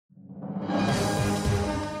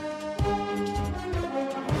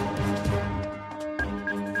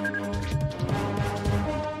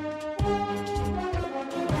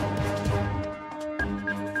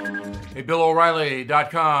Hey,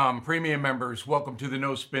 BillO'Reilly.com premium members, welcome to the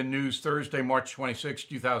No Spin News, Thursday, March 26,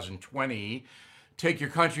 2020. Take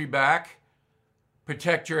your country back,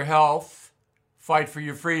 protect your health, fight for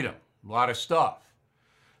your freedom. A lot of stuff.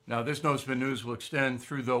 Now, this No Spin News will extend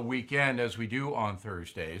through the weekend as we do on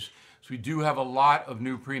Thursdays. So we do have a lot of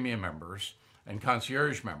new premium members and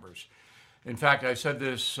concierge members. In fact, I said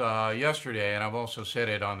this yesterday, and I've also said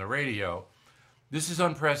it on the radio. This is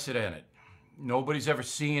unprecedented. Nobody's ever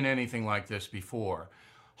seen anything like this before.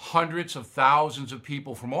 Hundreds of thousands of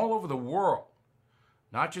people from all over the world,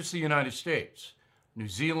 not just the United States, New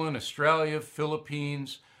Zealand, Australia,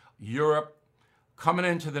 Philippines, Europe, coming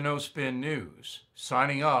into the No Spin News,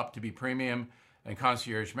 signing up to be premium and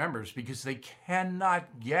concierge members because they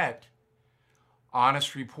cannot get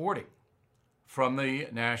honest reporting from the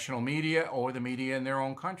national media or the media in their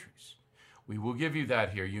own countries. We will give you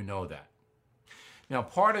that here, you know that. Now,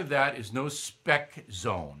 part of that is no spec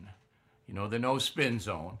zone. You know, the no spin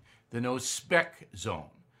zone, the no spec zone.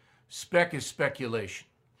 Spec is speculation.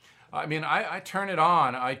 I mean, I turn it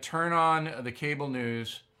on. I turn on the cable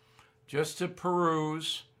news just to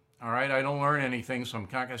peruse. All right, I don't learn anything, so I'm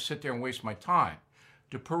not going to sit there and waste my time.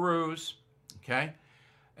 To peruse, okay?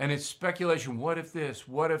 And it's speculation. What if this?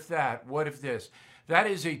 What if that? What if this? That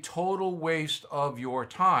is a total waste of your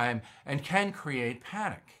time and can create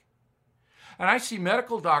panic. And I see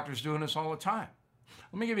medical doctors doing this all the time.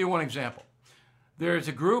 Let me give you one example. There's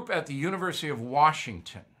a group at the University of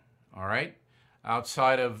Washington, all right,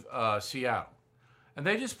 outside of Seattle. And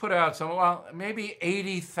they just put out maybe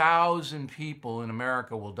 80,000 people in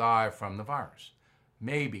America will die from the virus.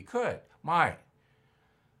 Maybe, could, might.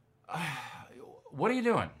 What are you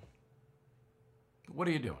doing? What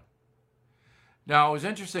are you doing? Now, it was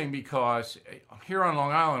interesting because here on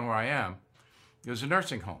Long Island, where I am, there's a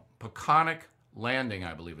nursing home, Peconic Landing,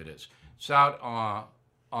 I believe it is. It's out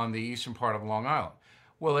on the eastern part of Long Island.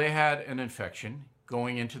 Well, they had an infection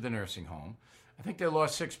going into the nursing home. I think they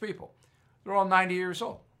lost 6 people. They're all 90 years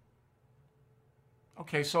old.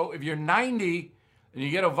 Okay, so if you're 90 and you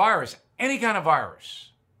get a virus, any kind of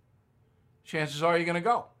virus, chances are you're going to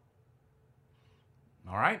go.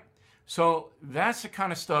 All right? So that's the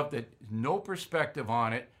kind of stuff that no perspective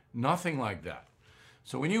on it, nothing like that.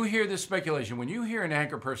 So when you hear this speculation, when you hear an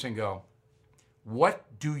anchor person go, what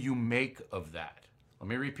do you make of that? Let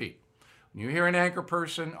me repeat. When you hear an anchor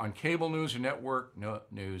person on cable news or network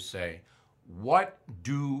news say, what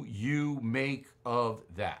do you make of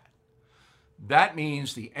that? That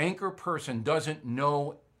means the anchor person doesn't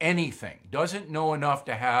know anything, doesn't know enough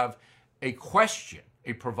to have a question,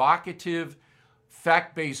 a provocative,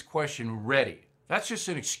 fact-based question ready. That's just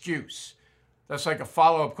an excuse. That's like a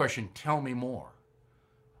follow-up question, tell me more.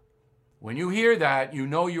 When you hear that, you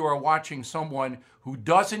know you are watching someone who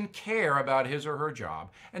doesn't care about his or her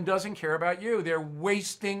job and doesn't care about you. They're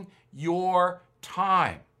wasting your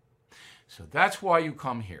time. So that's why you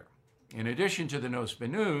come here. In addition to the No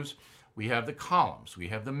Spin News, we have the columns. We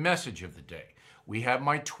have the message of the day. We have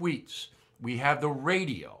my tweets. We have the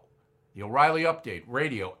radio, the O'Reilly Update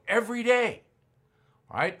radio every day.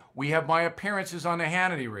 Right? We have my appearances on the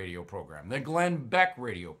Hannity radio program, the Glenn Beck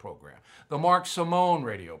radio program, the Mark Simone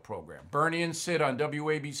radio program, Bernie and Sid on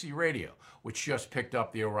WABC radio, which just picked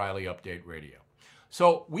up the O'Reilly Update radio.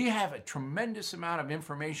 So we have a tremendous amount of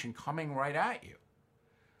information coming right at you.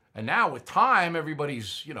 And now with time,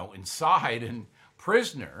 everybody's, inside and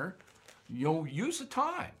prisoner. You'll use the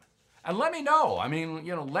time. And let me know.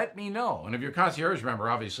 Let me know. And if you're a concierge member,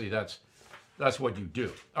 obviously that's what you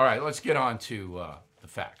do. All right, let's get on to the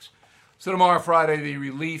facts. So tomorrow, Friday, the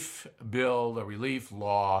relief bill, the relief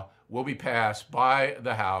law will be passed by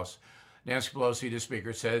the House. Nancy Pelosi, the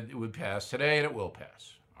Speaker, said it would pass today, and it will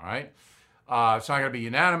pass. All right? It's not going to be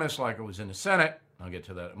unanimous like it was in the Senate. I'll get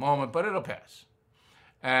to that in a moment, but it'll pass.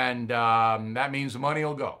 And that means the money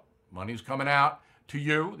will go. Money's coming out to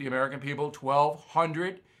you, the American people,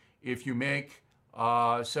 $1,200 if you make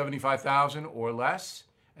 $75,000 or less,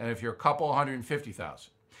 and if you're a couple, $150,000.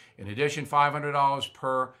 In addition, $500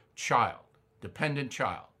 per child, dependent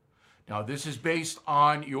child. Now, this is based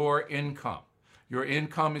on your income. Your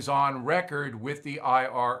income is on record with the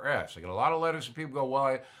IRS. I get a lot of letters from people who go, well,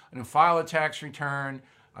 I didn't file a tax return.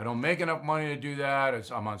 I don't make enough money to do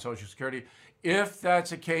that. I'm on Social Security. If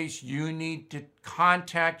that's the case, you need to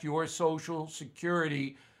contact your Social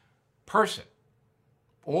Security person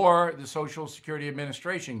or the Social Security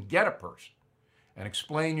Administration. Get a person and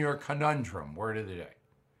explain your conundrum, word of the day.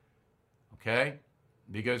 Okay?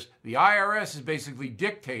 Because the IRS is basically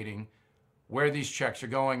dictating where these checks are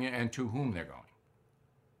going and to whom they're going.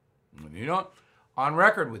 When you're not on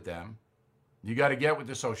record with them, you got to get with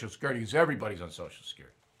the Social Security because everybody's on Social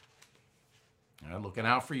Security. Looking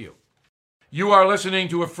out for you. You are listening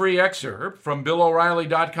to a free excerpt from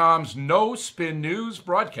BillO'Reilly.com's No Spin News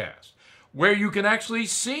broadcast, where you can actually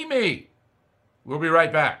see me. We'll be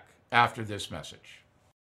right back after this message.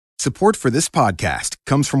 Support for this podcast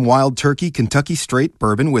comes from Wild Turkey Kentucky Straight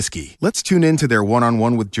Bourbon Whiskey. Let's tune in to their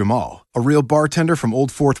one-on-one with Jamal, a real bartender from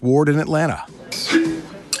Old Fourth Ward in Atlanta.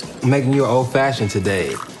 I'm making you an old-fashioned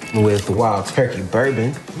today with Wild Turkey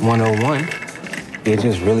Bourbon 101. It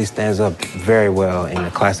just really stands up very well in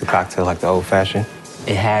a classic cocktail like the old-fashioned.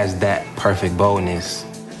 It has that perfect boldness.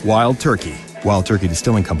 Wild Turkey. Wild Turkey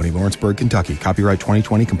Distilling Company, Lawrenceburg, Kentucky. Copyright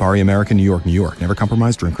 2020, Campari American, New York, New York. Never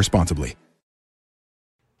compromise, drink responsibly.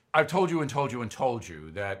 I've told you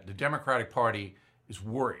that the Democratic Party is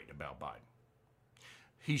worried about Biden.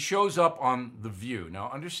 He shows up on The View.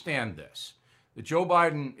 Now, understand this, that Joe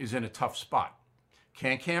Biden is in a tough spot.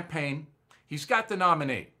 Can't campaign. He's got the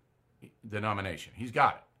nomination. He's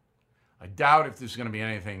got it. I doubt if there's going to be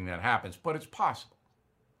anything that happens, but it's possible.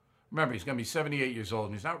 Remember, he's going to be 78 years old,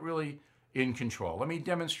 and he's not really in control. Let me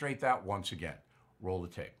demonstrate that once again. Roll the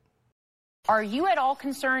tape. Are you at all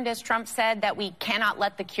concerned, as Trump said, that we cannot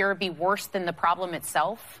let the cure be worse than the problem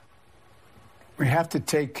itself? We have to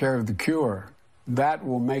take care of the cure. That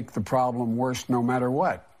will make the problem worse no matter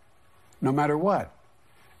what. No matter what.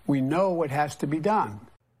 We know what has to be done.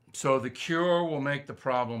 So the cure will make the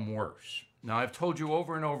problem worse. Now, I've told you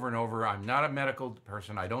over and over and over, I'm not a medical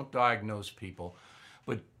person. I don't diagnose people.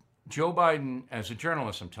 But Joe Biden, as a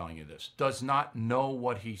journalist, I'm telling you this, does not know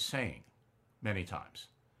what he's saying many times.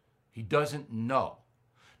 He doesn't know.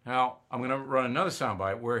 Now, I'm going to run another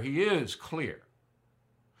soundbite where he is clear.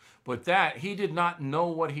 But that, he did not know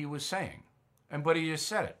what he was saying. But he just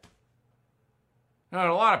said it. Now, there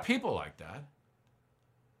are a lot of people like that,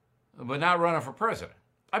 but not running for president.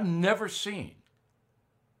 I've never seen,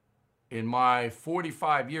 in my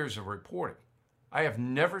 45 years of reporting, I have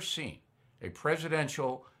never seen a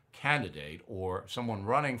presidential candidate or someone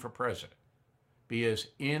running for president be as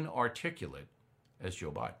inarticulate as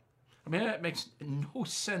Joe Biden. I mean, that makes no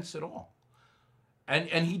sense at all.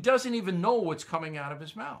 And he doesn't even know what's coming out of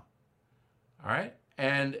his mouth. All right?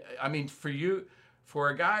 And I mean, for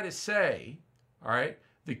a guy to say, all right,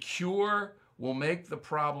 the cure will make the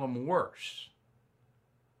problem worse,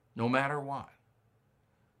 no matter what.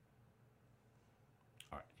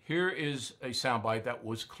 All right, here is a soundbite that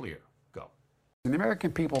was clear. The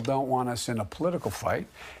American people don't want us in a political fight,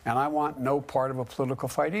 and I want no part of a political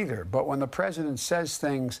fight either. But when the president says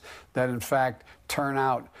things that, in fact, turn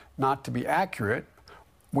out not to be accurate,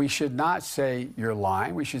 we should not say you're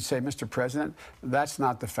lying. We should say, Mr. President, that's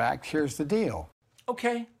not the fact. Here's the deal.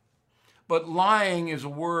 Okay. But lying is a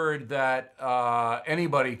word that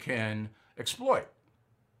anybody can exploit.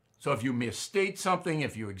 So if you misstate something,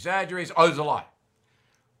 if you exaggerate, oh, it's a lie.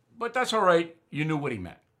 But that's all right. You knew what he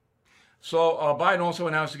meant. So Biden also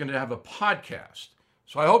announced he's going to have a podcast.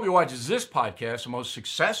 So I hope he watches this podcast, the most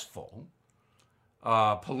successful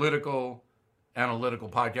political, analytical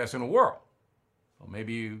podcast in the world. Well,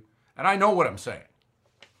 maybe you, and I know what I'm saying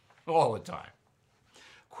all the time.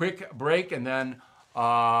 Quick break, and then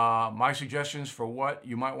my suggestions for what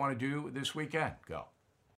you might want to do this weekend. Go.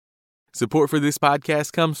 Support for this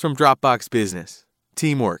podcast comes from Dropbox Business.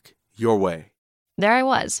 Teamwork, your way. There I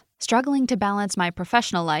was, struggling to balance my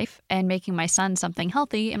professional life and making my son something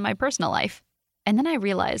healthy in my personal life. And then I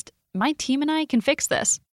realized my team and I can fix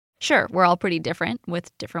this. Sure, we're all pretty different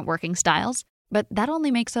with different working styles, but that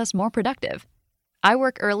only makes us more productive. I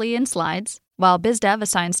work early in Slides, while BizDev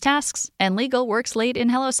assigns tasks and Legal works late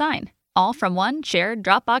in HelloSign, all from one shared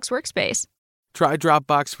Dropbox workspace. Try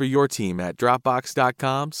Dropbox for your team at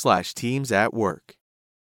dropbox.com/teams@work.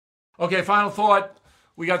 Okay, final thought.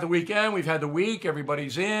 We got the weekend. We've had the week.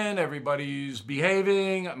 Everybody's in. Everybody's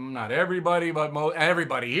behaving. Not everybody, but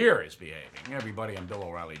everybody here is behaving. Everybody on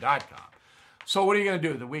BillO'Reilly.com. So what are you going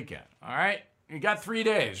to do the weekend? All right? You got 3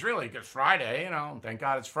 days, really, because Friday, thank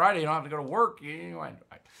God it's Friday. You don't have to go to work.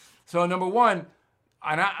 So number one,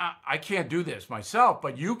 and I can't do this myself,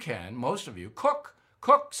 but you can, most of you, cook.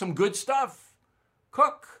 Cook some good stuff.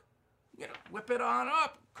 Cook. Whip it on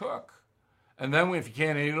up. Cook. And then if you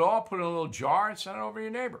can't eat it all, put it in a little jar and send it over to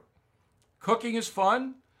your neighbor. Cooking is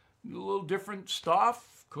fun. A little different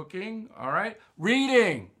stuff. Cooking, all right?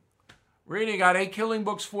 Reading. Got 8 killing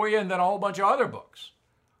books for you and then a whole bunch of other books.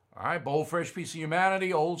 All right? Bold, Fresh Piece of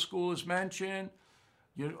Humanity. Old School is mentioned.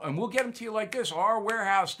 And we'll get them to you like this. Our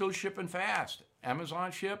warehouse still shipping fast.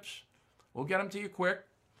 Amazon ships. We'll get them to you quick.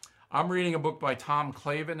 I'm reading a book by Tom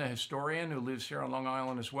Clavin, a historian who lives here on Long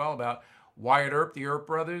Island as well, about Wyatt Earp, the Earp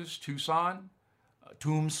brothers, Tucson,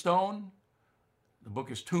 Tombstone. The book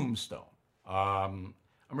is Tombstone. I'm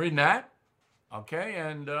reading that. Okay,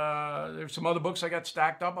 and there's some other books I got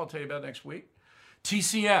stacked up I'll tell you about next week.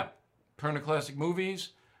 TCM, Turner Classic Movies,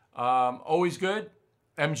 always good.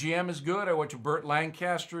 MGM is good. I watched Burt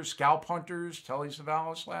Lancaster, Scalp Hunters, Telly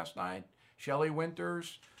Savalas last night, Shelley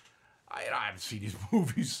Winters. I haven't seen these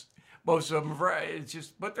movies. Most of them,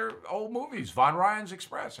 but they're old movies. Von Ryan's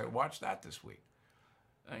Express, I watched that this week.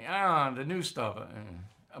 The new stuff.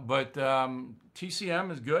 But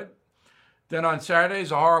TCM is good. Then on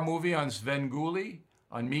Saturdays, a horror movie on Svengoolie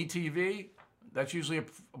on MeTV. That's usually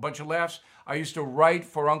a bunch of laughs. I used to write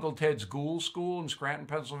for Uncle Ted's Ghoul School in Scranton,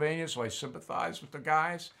 Pennsylvania, so I sympathize with the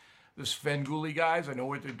guys, the Svengoolie guys. I know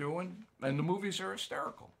what they're doing. And the movies are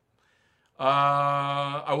hysterical.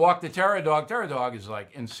 I walk the Terror Dog. Terror Dog is like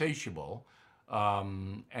insatiable,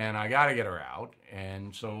 and I got to get her out.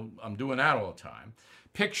 And so I'm doing that all the time.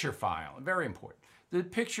 Picture file, very important. The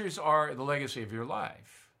pictures are the legacy of your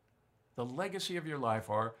life. The legacy of your life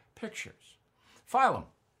are pictures. File them.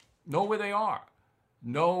 Know where they are.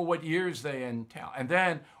 Know what years they entail. And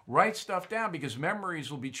then write stuff down because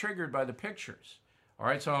memories will be triggered by the pictures. All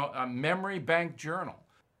right, so a memory bank journal.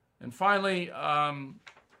 And finally,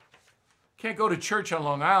 can't go to church on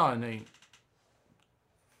Long Island.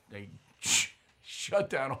 They shut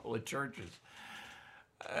down all the churches.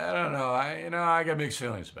 I don't know. I got mixed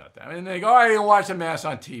feelings about that. I mean, they go, I didn't watch the Mass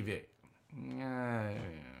on TV.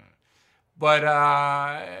 But,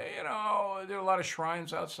 there are a lot of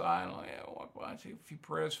shrines outside. Walk by, say a few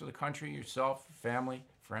prayers for the country, yourself, family,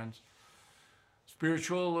 friends.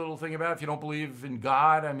 Spiritual, little thing about it. If you don't believe in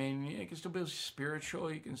God, I mean, you can still be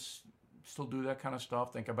spiritual. You can still do that kind of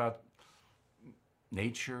stuff. Think about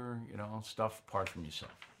nature, stuff apart from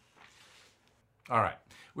yourself. All right.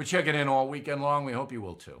 We're checking in all weekend long. We hope you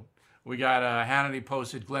will too. We got Hannity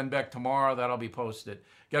posted, Glenn Beck tomorrow. That'll be posted.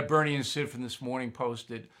 Got Bernie and Sid from this morning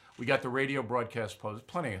posted. We got the radio broadcast posted.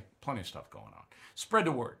 Plenty of stuff going on. Spread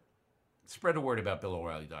the word. Spread the word about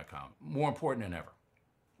BillO'Reilly.com. More important than ever.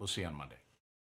 We'll see you on Monday.